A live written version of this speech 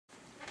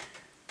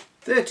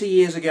30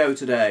 years ago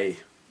today,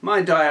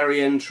 my diary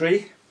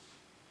entry,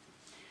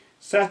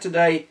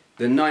 Saturday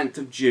the 9th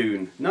of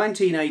June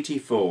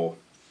 1984.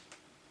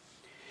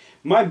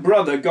 My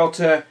brother got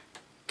a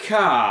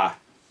car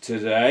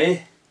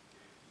today.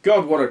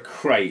 God, what a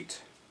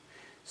crate.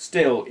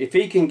 Still, if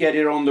he can get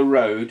it on the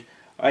road,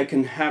 I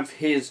can have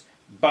his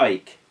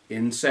bike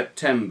in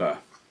September.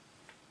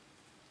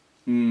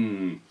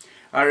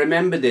 I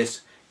remember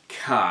this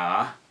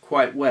car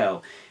quite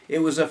well. It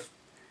was a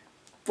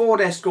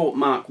Ford Escort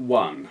Mark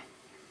I.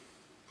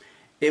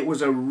 It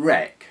was a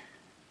wreck.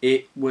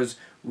 It was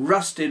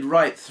rusted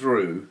right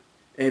through,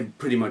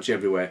 pretty much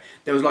everywhere.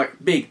 There was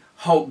like big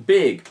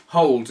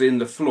holes in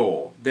the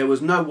floor. There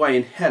was no way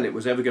in hell it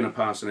was ever going to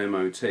pass an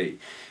MOT.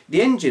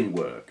 The engine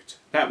worked.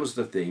 That was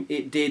the thing.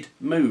 It did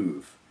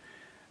move.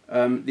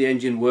 The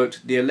engine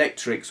worked. The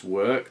electrics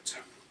worked.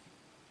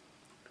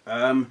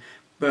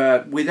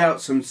 But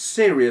without some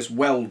serious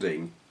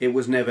welding, it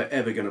was never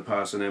ever going to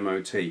pass an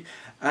MOT.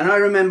 And I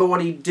remember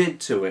what he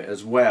did to it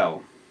as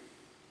well.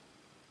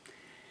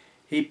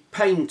 He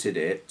painted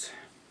it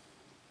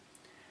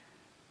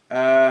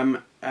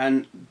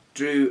and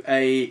drew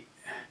a...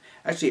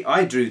 Actually,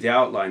 I drew the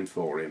outline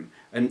for him.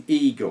 An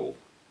eagle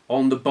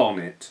on the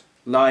bonnet,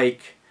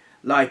 like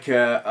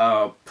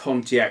a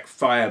Pontiac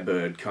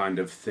Firebird kind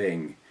of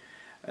thing.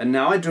 And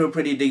now I drew a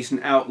pretty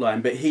decent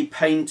outline, but he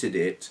painted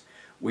it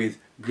with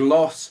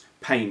gloss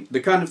paint, the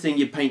kind of thing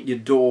you paint your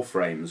door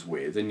frames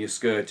with and your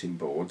skirting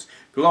boards.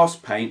 Gloss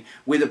paint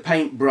with a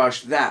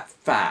paintbrush that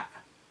fat.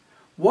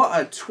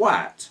 What a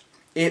twat.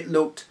 It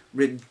looked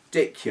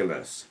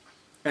ridiculous.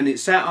 And it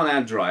sat on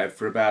our drive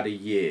for about a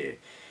year.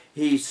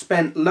 He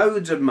spent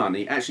loads of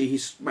money. Actually,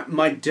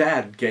 my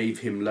dad gave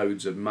him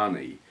loads of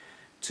money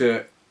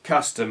to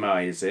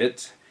customise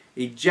it.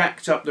 He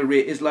jacked up the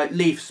rear. It's like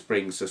leaf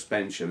spring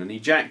suspension, and he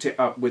jacked it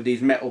up with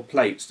these metal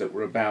plates that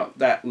were about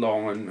that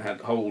long and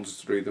had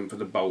holes through them for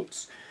the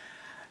bolts.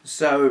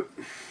 So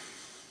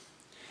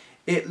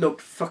it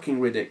looked fucking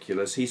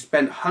ridiculous. He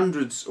spent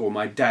hundreds, or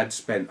my dad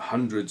spent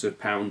hundreds of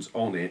pounds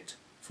on it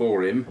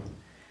for him,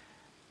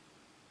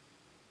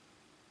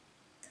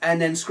 and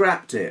then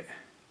scrapped it.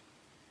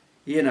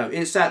 You know,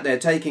 it sat there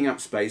taking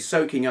up space,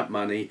 soaking up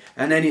money,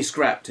 and then he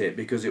scrapped it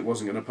because it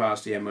wasn't going to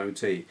pass the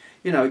MOT.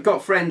 You know, it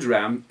got friends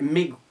round.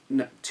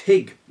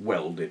 TIG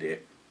welded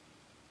it.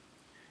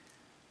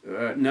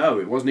 No,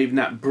 it wasn't even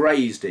that.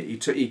 Brazed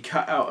it. He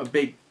cut out a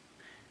big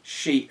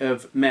sheet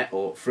of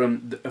metal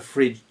from a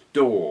fridge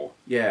door.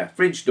 Yeah,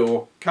 fridge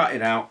door. Cut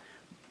it out.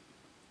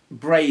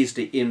 Brazed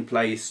it in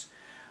place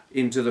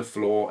into the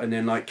floor, and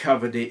then like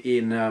covered it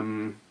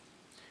in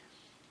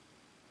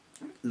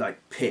like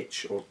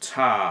pitch or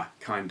tar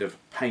kind of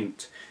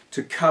paint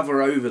to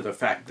cover over the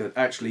fact that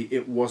actually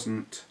it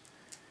wasn't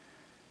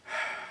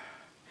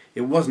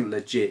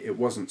legit, it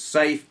wasn't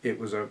safe, it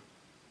was a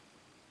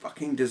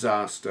fucking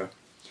disaster.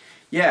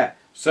 Yeah,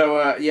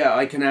 so yeah,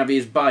 I can have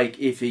his bike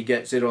if he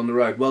gets it on the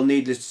road. Well,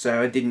 needless to say,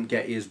 I didn't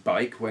get his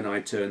bike when I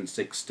turned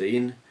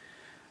 16.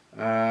 He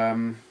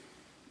had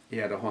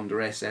a Honda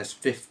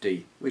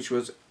SS50, which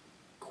was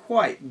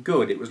quite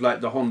good. It was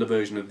like the Honda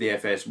version of the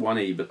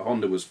FS1E, but the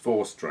Honda was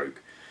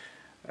 4-stroke.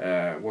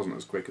 It wasn't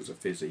as quick as a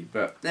Fizzy,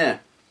 but yeah.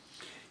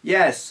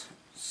 Yes,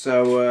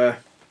 so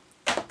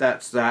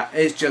that's that.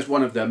 It's just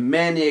one of the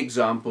many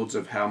examples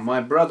of how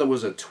my brother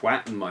was a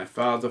twat and my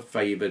father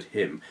favoured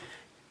him.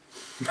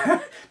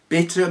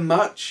 Bitter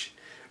much?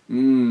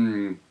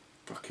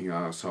 Fucking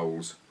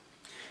assholes.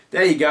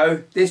 There you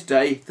go, this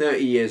day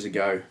 30 years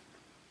ago.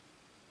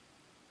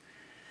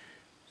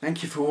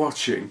 Thank you for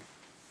watching.